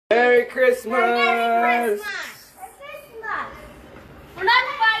Merry Christmas! Merry Christmas! We're not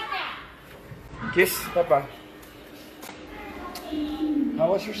fighting! Kiss, Papa.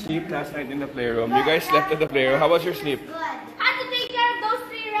 How was your sleep last night in the playroom? You guys slept at the playroom. How was your sleep? Good. Had to take care of those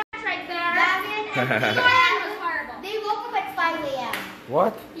 3 rats right there. Gavin and was horrible. They woke up at 5 a.m.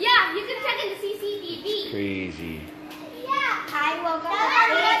 What? Yeah, you can check in the CCTV. Crazy. Yeah, I woke up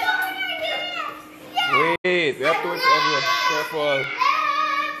at 8. Wait, we have to watch everyone. Careful.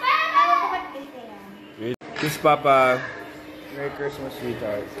 I woke up at 8 a.m. Kiss, Papa. Merry Christmas,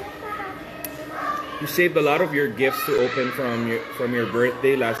 sweetheart. You saved a lot of your gifts to open from your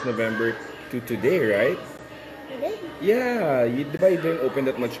birthday last November to today, right? Today? Yeah, you didn't open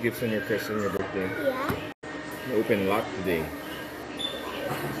that much gifts on your Christmas and your birthday. Yeah. You opened a lot today.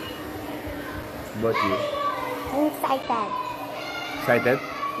 What about you? I'm excited. Excited?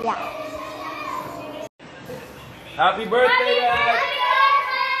 Yeah. Happy birthday, Dad!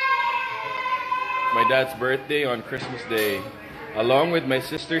 My dad's birthday on Christmas Day. Along with my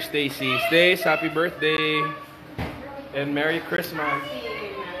sister Stacy. Stace, happy birthday! And Merry Christmas!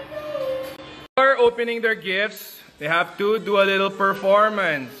 Before opening their gifts, they have to do a little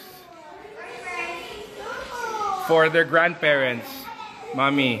performance for their grandparents.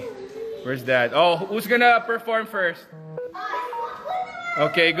 Mommy, where's Dad? Oh, who's gonna perform first?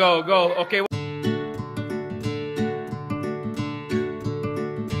 Okay, go. Okay.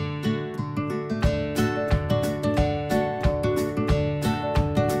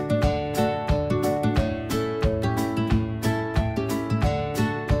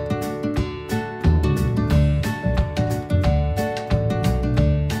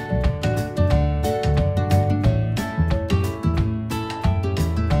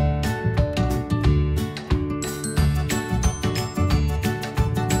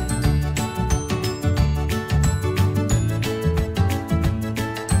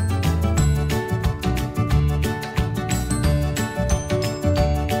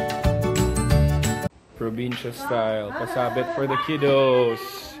 Provincia style. Pasabit for the kiddos.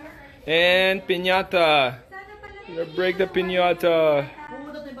 And piñata. Gonna break the piñata.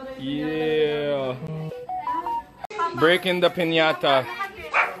 Yeah. Breaking the piñata.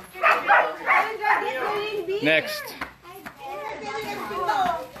 Next.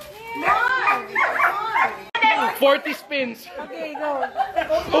 40 spins. Okay, go.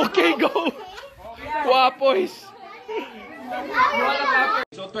 Okay, go. Guapoys.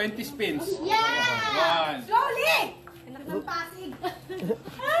 So 20 spins. Yeah! 1. Slowly! Anak ng Pasig. 3,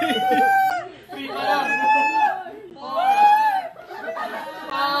 4,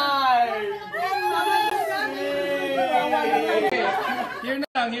 5.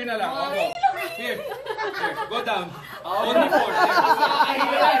 Here na lang. Oh, go. Here. Go down. Only 4.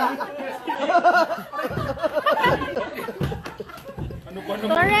 Ano ba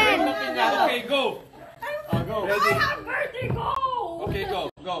naman? Okay, go. Go. Ready? Birthday, go! Okay,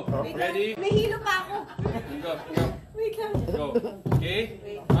 go. Ready? May hilo pa ako. Go. Wait lang. Go. Okay?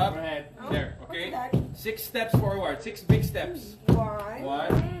 Up. There. Okay? 6 steps forward. 6 big steps. 1,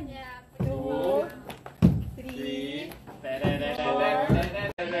 2, 3.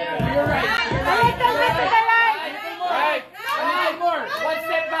 You're right. Right. More. 1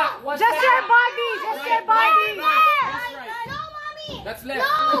 step back. Just your body. Just your body. No, mommy! That's left.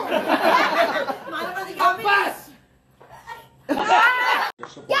 Pass!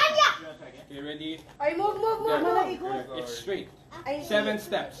 Okay, ready? Ay, move. It's straight. 7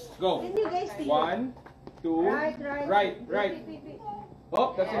 steps. Go. 1, 2. Right.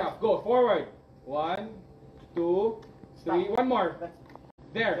 Oh, that's enough. Go forward. 1, 2, 3. One more.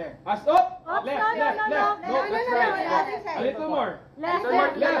 There. Up. Left. No, that's right. A little more.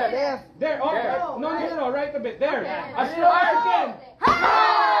 Left. There. Oh, no. Right a bit. There. As slow as you can.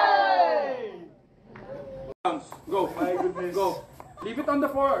 Go. My goodness. Go. Leave it on the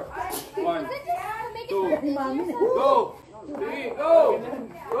floor. 1, 2. Go. 3. Go.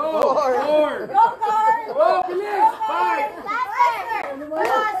 4. Go. Bilis. 5.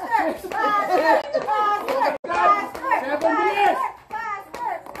 6. 7. Bilis.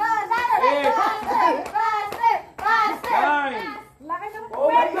 8. 9.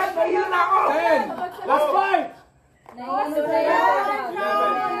 Oh my God, mahilo na ako. 10. Last 5.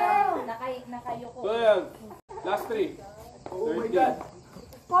 12. Last 3. Oh my God.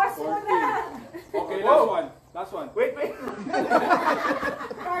 14. Okay, last one. Wait.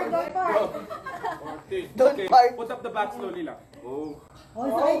 Go. 14. Okay, put up the bat slowly lang. Oh.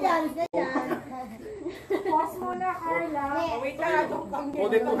 Stay dyan. Pause muna, Carla. Wait lang.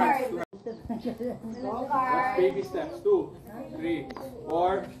 Hold it 2 hands. That's baby steps. 2, 3,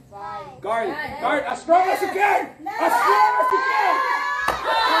 4, 5. Guard. As strong as you can. As strong as you can.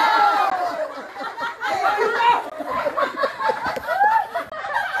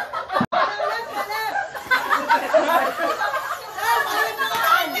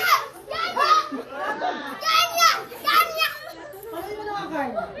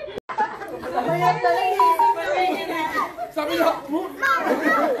 Sabi na.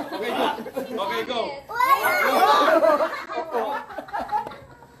 Okay, go. Okay, go.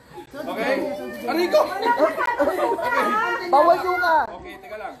 Okay? Arigo! Bawal yung ka. Okay,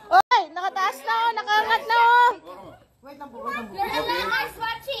 teka lang. Oy, nakataas na oh, nakaangat na oh. You're always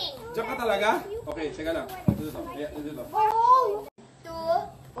watching. Diyan ka talaga? Okay, teka lang. Dito. Yeah, dito. Two.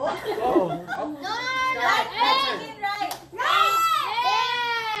 No, right. Right.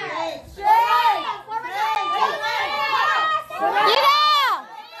 Straight. Forward. Ira!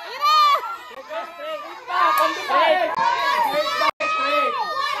 Ira! Straight.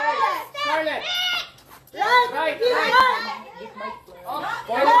 Scarlett. Right.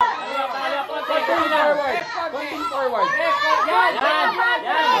 Forward. Yan.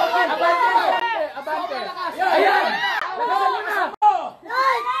 Abante. Ayan.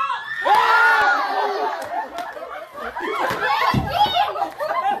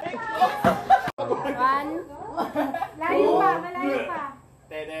 Malayo pa.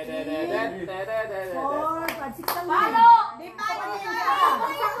 Palo.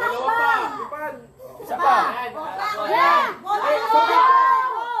 Dalawa pa. Isa pa. Yeah.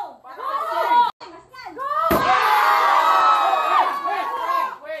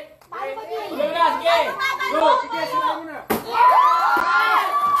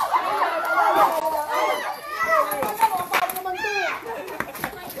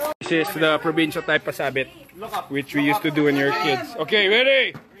 This is the provincial type pasabit, which we used to do when you were kids. Okay,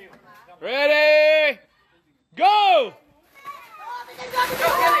 ready? Ready? Go!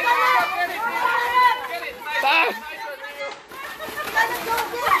 Fast!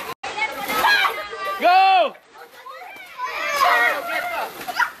 Go!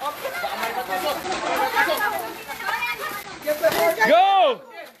 Go!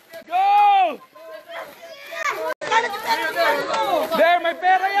 Go! There, may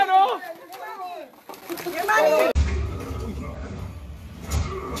pera yan, oh!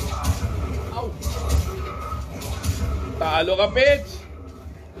 Talo ka, Pitch!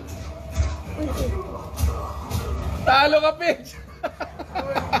 Talo ka, Pitch!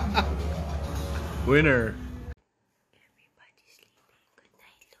 Winner! Everybody's sleeping. Good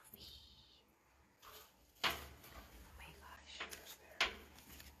night, Luffy. Oh my gosh.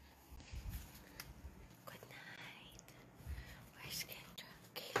 Good night. Where's Kendra?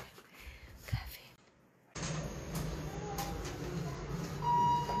 Caleb? Gavin?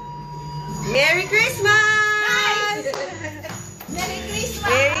 Merry Christmas! Merry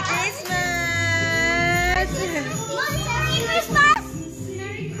Christmas. Merry Christmas! Merry Christmas.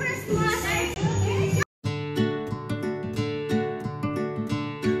 Merry Christmas.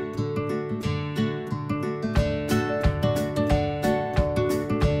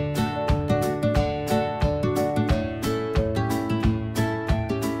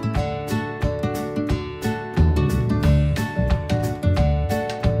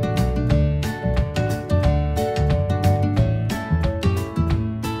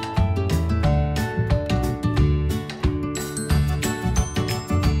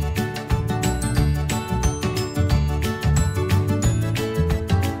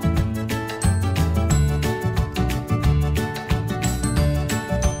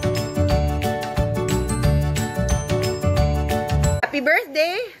 Happy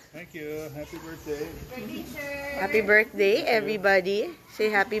birthday! Thank you. Happy birthday. Happy birthday, everybody.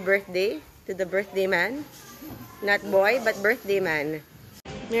 Say happy birthday to the birthday man. Not boy, but birthday man.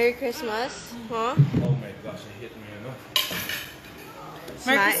 Merry Christmas. Huh? Oh my gosh, it hit me, you know?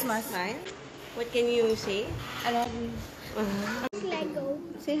 Merry Christmas. Smile. What can you say? I love you. Lego.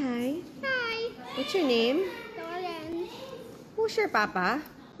 Say hi. Hi. What's your name? Doran. Who's your papa?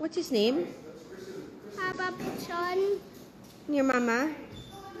 What's his name? Papa Pichon. Your mama?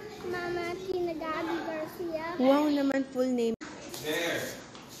 Mama Tina Gabi Garcia. Wow naman full name. There.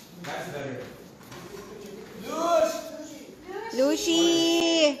 That's better.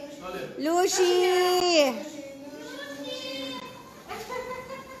 Lucy! Lucy!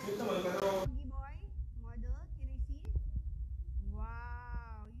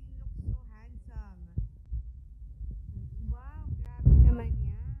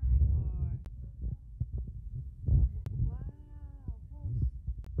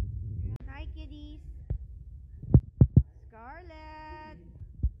 Scarlett,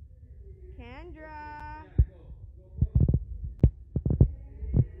 Kendra.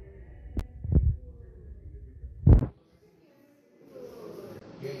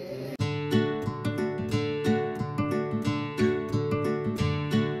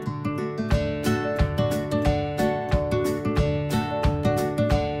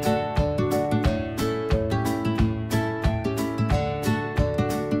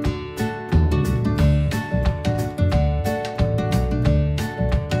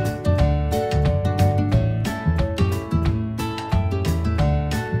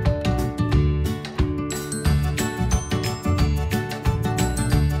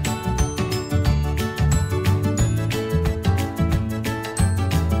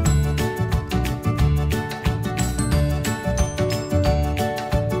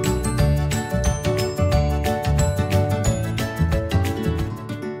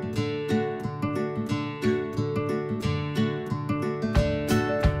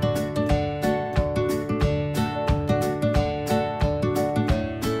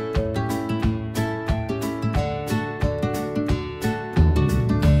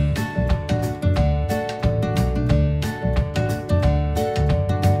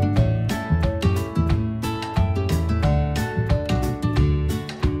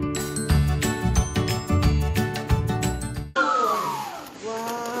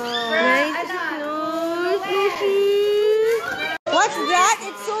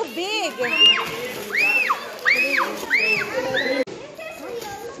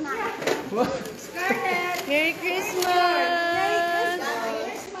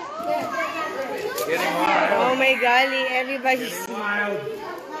 Oh my golly, everybody's Wild.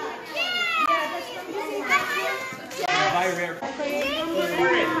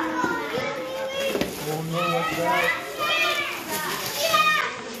 Oh no, what's that?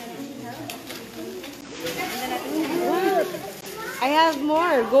 I have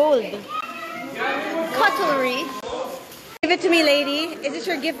more gold. Cutlery. Give it to me, lady. Is this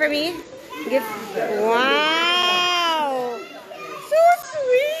your gift for me? Gift. Wow. So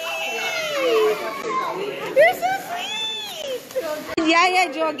sweet. You're so sweet. Yaya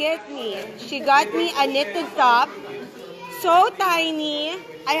Jo get me. She got me a knitted top. So tiny.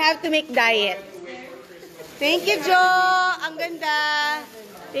 I have to make diet. Thank you, Jo. Ang ganda.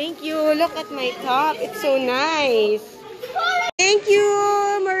 Thank you. Look at my top. It's so nice. Thank you,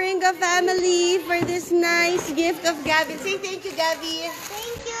 Moringa family, for this nice gift of Gabby. Say thank you, Gabby.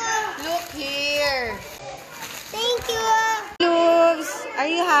 Thank you. Look here. Thank you. Loves, are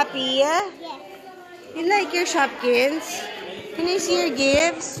you happy? Yes. You like your Shopkins? Can I see your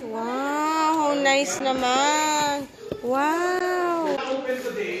gifts? Wow, how nice naman. Wow.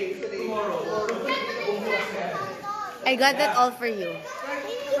 I got that all for you.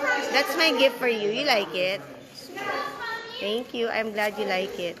 That's my gift for you. You like it? Thank you. I'm glad you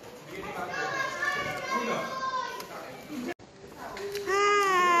like it.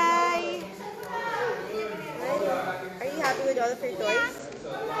 Hi! Are you happy with all of your toys?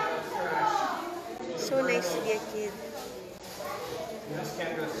 So nice to be a kid.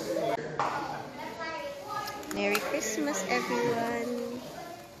 Merry Christmas, everyone.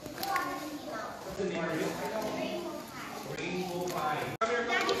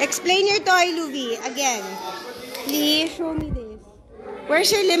 Explain your toy, Luvi, again. Please show me this. Where's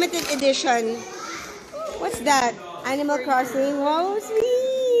your limited edition? What's that? Animal Crossing? Wow,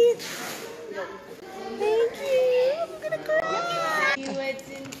 sweet! Thank you! I'm gonna cry! See what's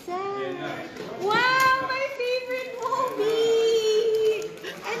inside. Wow, my favorite movie!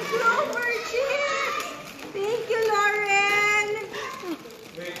 And Kramer chips! Thank you, Lauren!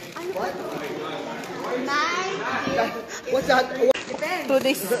 What? My What's that? depends. 2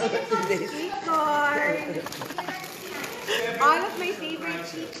 days. Sweet corn. All of my favorite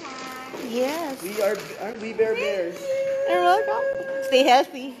chichan. Yes. Aren't we bears? You're welcome. Stay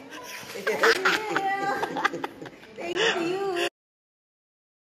healthy. Thank you.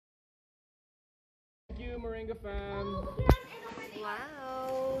 Thank you, Moringa fam.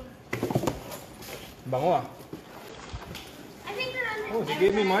 Wow. Bango ah. I think they're under. Oh, she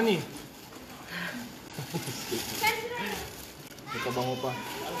gave me money. Nakabango pa.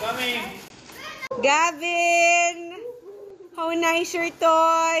 I'm coming. Gavin! How nice your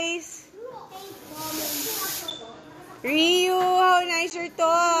toys! Ryu, how nice your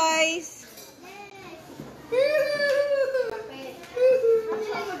toys! What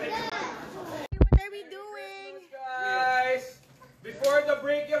are we doing? Guys, before the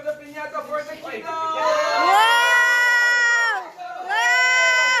break of the piñata for the kiddo. Wow!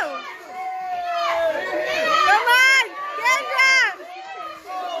 Wow! Come on! Kendra!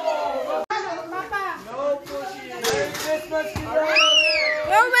 No pushing. Merry Christmas, kiddo.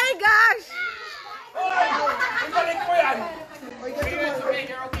 Oh my gosh! Ibalik mo yan. Rio, it's okay.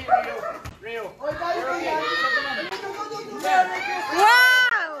 You're okay, Rio. Rio. Wow!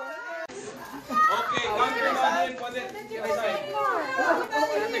 Okay, counter in. Put it aside.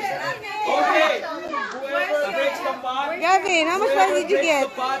 Okay. Whoever breaks the pot. Gavin, how much money did you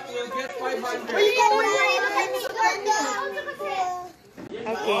get? The pot will get 500. Okay.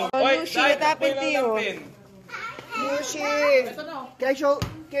 Oh, Wait, Lucy, what happened to you? Mushi! Can I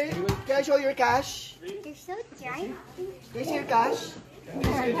show your cash? You're so giant. Can I see your cash?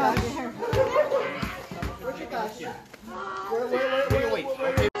 Where's your cash? Wait.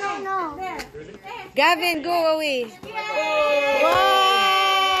 Okay. No. Gavin, go away.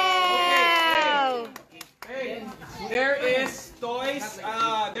 Wow! Hey, there is toys,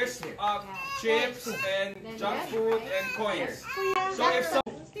 there's chips and junk food and coins. So if some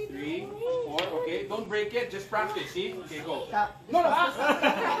 3, 4, okay, don't break it, just practice, see? Okay, go. No.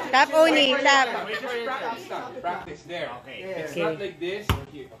 Tap only, tap. Wait, just practice that. Practice there. Okay. It's not like this.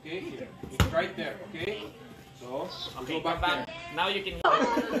 Here, okay? Here. It's right there, okay? So, go back there. Now you can.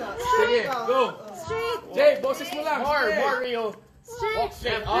 Sige, go. Jay, boses mo lang. More, Rio. Walk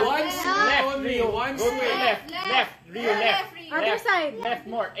straight. Once Left, only, Rio. once Go to your left. Left, Rio, left. Other side. Left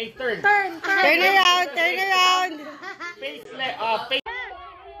more. 8 turn. Turn. Turn around, turn around. Face left. Face.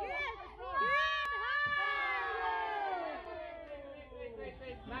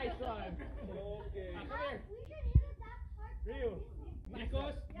 Nice one. Okay. Come here. Rio.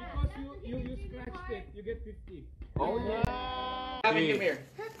 Because you scratched it, you get 50. Oh, yeah. Come here.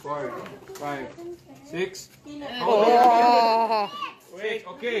 4, 5, 6. Oh. Wait,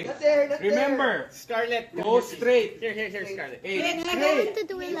 okay. Not there, not there. Remember, Scarlett. go straight. Here, Scarlett. 8. I want to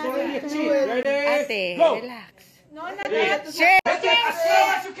do it last time. Ready? Ate, Go. relax. No, not that. Shit. Make it as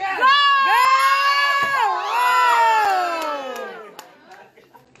slow as you can. Go!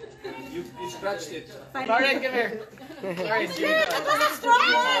 You scratched it. Scarlett, come here. Scarlett, That was a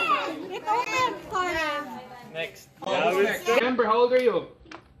strong one. It opened, Cora. Next. Who's next? Remember, how old are you?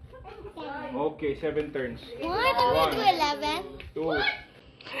 Okay, 7 turns. What? I went to 11. 2,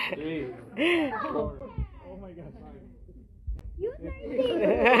 3, 4.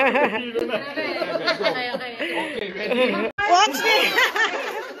 Okay, ready? Watch me.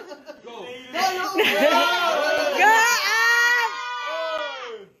 Go. Go up.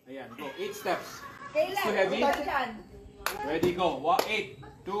 Ayan, go. 8 steps. It's too heavy. Ready, go. 8,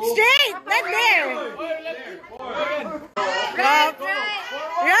 2. Straight. Not there. There. 4. Up.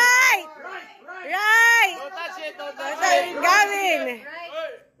 Right. Right. Don't touch it, don't touch it. Gavin.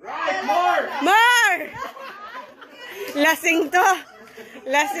 Right, more. More. Lasing to.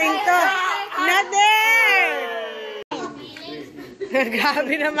 Lasing to. Not there.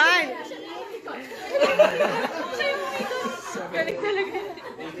 Grabe naman.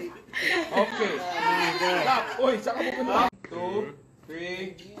 Okay. Stop. Uy, saan ka pupunta? 2,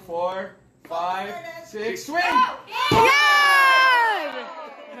 3, 4, 5, 6. Swing! Yan!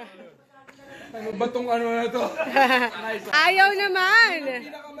 Ano ba tong ano na to? Ayaw naman.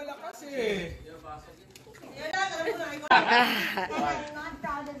 Pinakamalakas eh. I'm not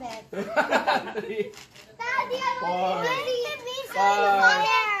proud of it. 3, Daddy, I Four, want to let me five.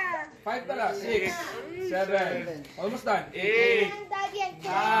 fire. 5 na lang. 6, 7. Almost done. 8, Daddy, I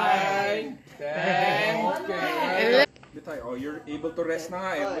 9, 10. Okay. Bitay, oh, you're able to rest na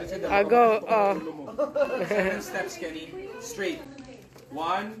nga eh. Go. 7 steps, Kenny. Straight.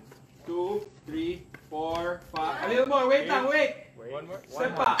 1, 2, 3, 4, 5. A little more. Wait lang, wait. One more.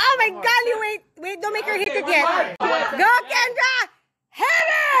 Step pa. Oh my golly, wait, don't make her hit it yet. Go, Kendra! Hit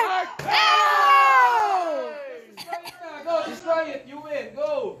it! Oh! Go, destroy it. You win.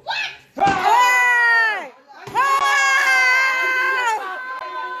 Go. Hey!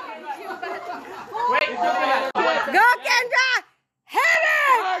 Wait, Go, Kendra! Hit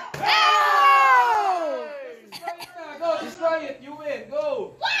it! Oh! Go, destroy it. You win.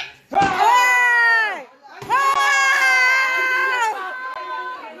 Go. Hey!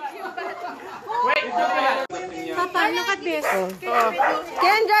 wait. Papa, look at this.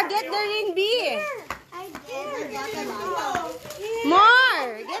 Kendra, get the ring B. I did.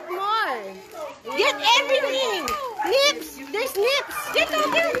 More. Get more. Get everything. Nips. There's nips. Get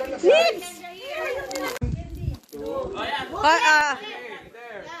over. Nips.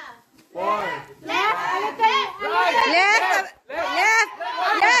 There. 4. Left. Left. Left.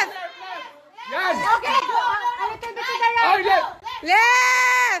 Yan. Okay, go a little bit to the right. Oh, left.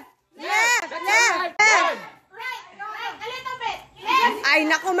 Left. Left. Left. Left. Right, a little bit. Left. Ay,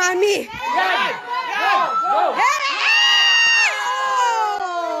 naku, mami. Yan. Go. Go. Hit it!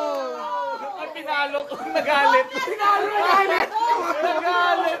 Ang pinalo ko, nagalit.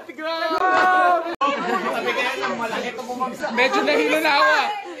 Nagalit, grabe. Sabi kaya lang, malaki ito bumagsak. Medyo nahilo na ako.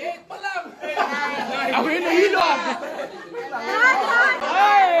 8 pa lang. Ako yung nahilo.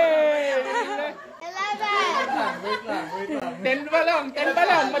 Ay! 11. 10 pa lang. 10 pa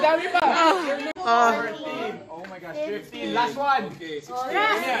lang. Madami pa. Oh, 14. Oh my gosh. 15. Last one. Okay. 16.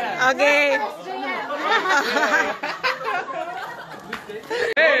 okay.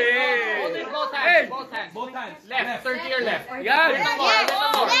 Hey! Both hands, both hands. Both hands. Left, turn to your left. Yan.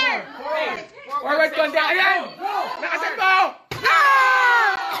 There. Forward konti. Ayan. Nakaset mo.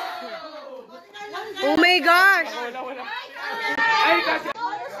 Oh my gosh. Ay, kasi.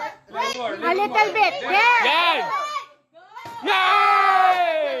 A little bit. There. Yan.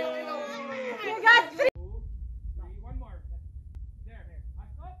 Yay! You got 3. One more. There.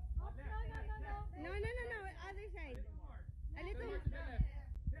 No, other side. A little.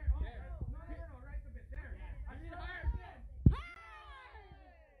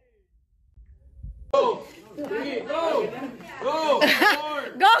 Go! 3, go! Go! 4!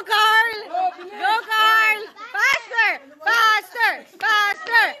 Go, Carl! Go, Carl! Faster! Faster!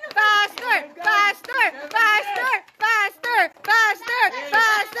 Faster! Faster! Faster! Faster! Faster! Faster!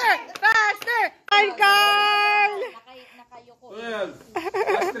 Faster! Faster! Carl! 12.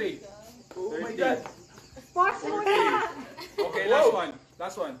 Last 3. Oh my God. Okay, last one.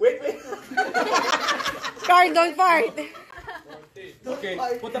 Last one. Wait. Carl, don't fart. Okay,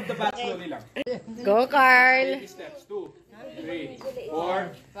 put up the bat slowly lang. Go, Carl. 3 steps. 2, 3,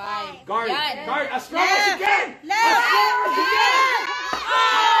 4, 5. Guard. Guard as strong as you can. Left! As strong as you can.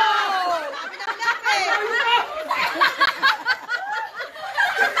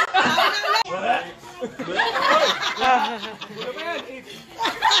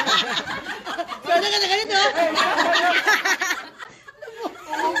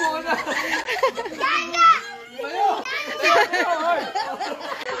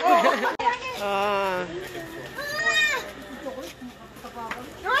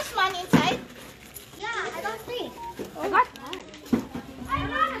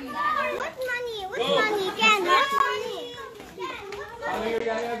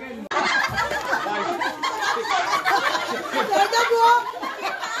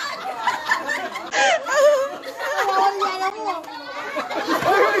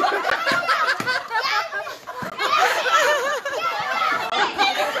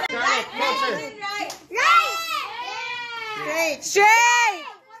 Straight!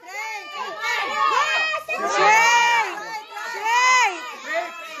 Straight!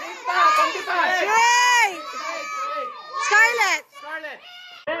 Scarlett!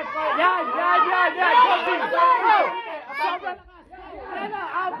 Yan!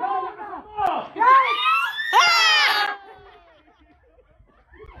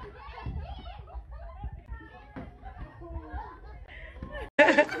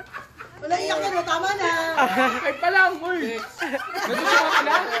 Wala iyak na, no? Tama na. Ay pa lang, uy! Natutuwa ka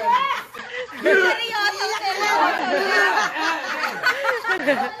na?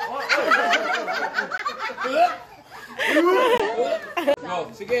 Go,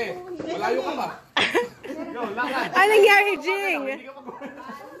 sige. Malayo ka pa. Go, lakad. Anong nangyari, Jing? Malayo pa.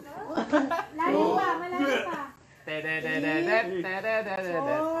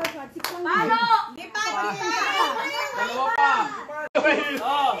 Paano? Di pa. Dalawa pa.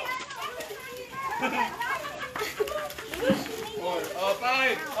 Oh,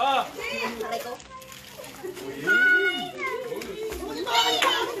 five. Oh.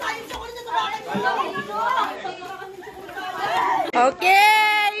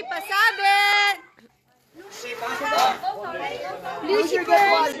 Okay! Pasabit! Lucy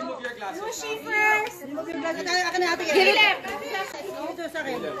first. Lucy first. Give it. Ito sa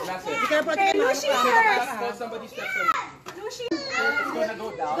akin. Glasses. Hindi ka na pwede Lucy first. Call somebody steps on it. Lucy It's gonna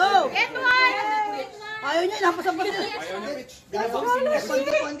go down. Go! Get one. Ayaw niya, napasan pa rin. Ayaw niya, Rich.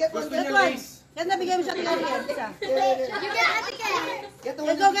 Gusto niya race. Yan na, bigyan mo siya tingnan again. Isa. You get it again. Get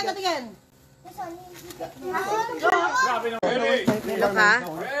it again. Ready? Look, ha?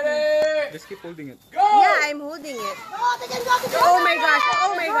 Ready? Just keep holding it. Go! Yeah, I'm holding it. Oh my gosh!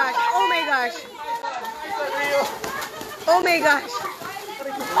 Oh my gosh! Oh my gosh! Oh my gosh!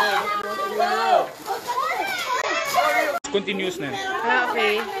 Continuous na.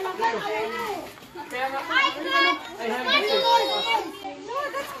 Okay.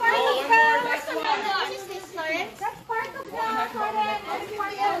 That's part of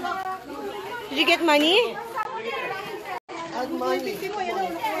Did you get money? Add money.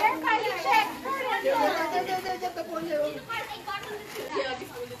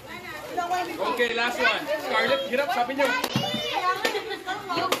 Okay, last one. Scarlett, hirap, sabi niyo.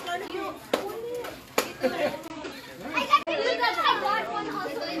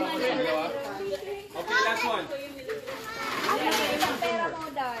 Okay, last one.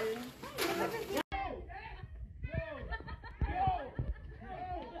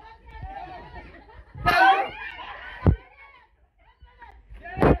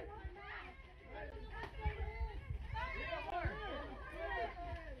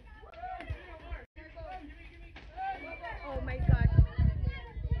 Oh my god.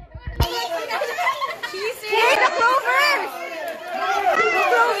 Hey, the clover! The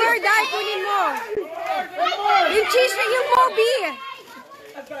clover, dahil kunin mo. Yung cheese na yung Moby.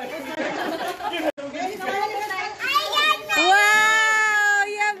 Wow!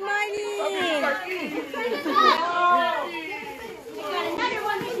 You have money!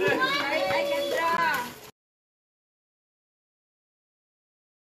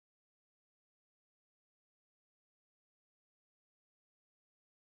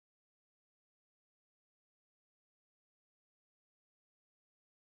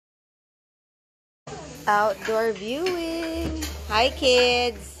 Outdoor viewing. Hi,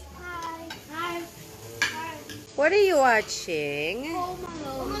 kids. Hi. What are you watching? Home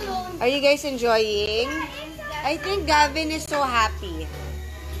Alone. Are you guys enjoying? I think Gavin is so happy.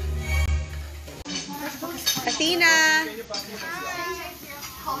 Athena.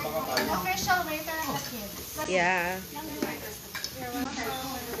 Official waiter of the kids. Yeah.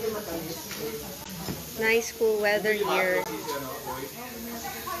 Nice cool weather here.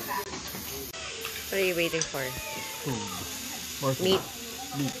 What are you waiting for? Meat.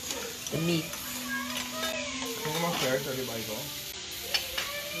 Meat. Kung mga flares, sabi ba ito?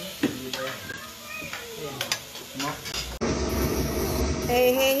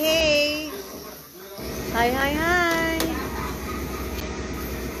 Hey, hey, hey. Hi, hi, hi.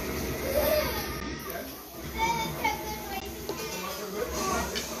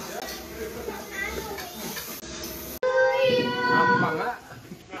 Ang mga.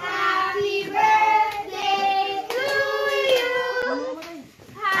 Happy birthday to you.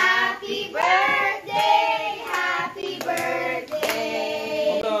 Happy birthday. Happy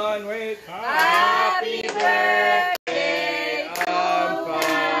birthday. Hold on, wait. Happy birthday. Ampa.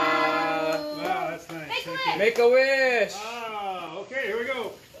 Wow, that's nice. Make a Thank wish. Make a wish. Ah, okay, here we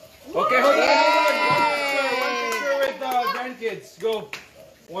go. Okay, hold on. One picture with the grandkids. grandkids. Go.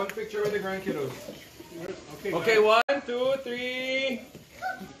 One picture with the grandkiddos. Okay, Okay, 1, 2, 3.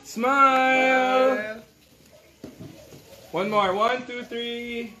 Smile. One more. 1, 2,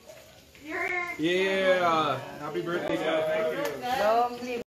 3. Yeah. Happy birthday, guys. Long live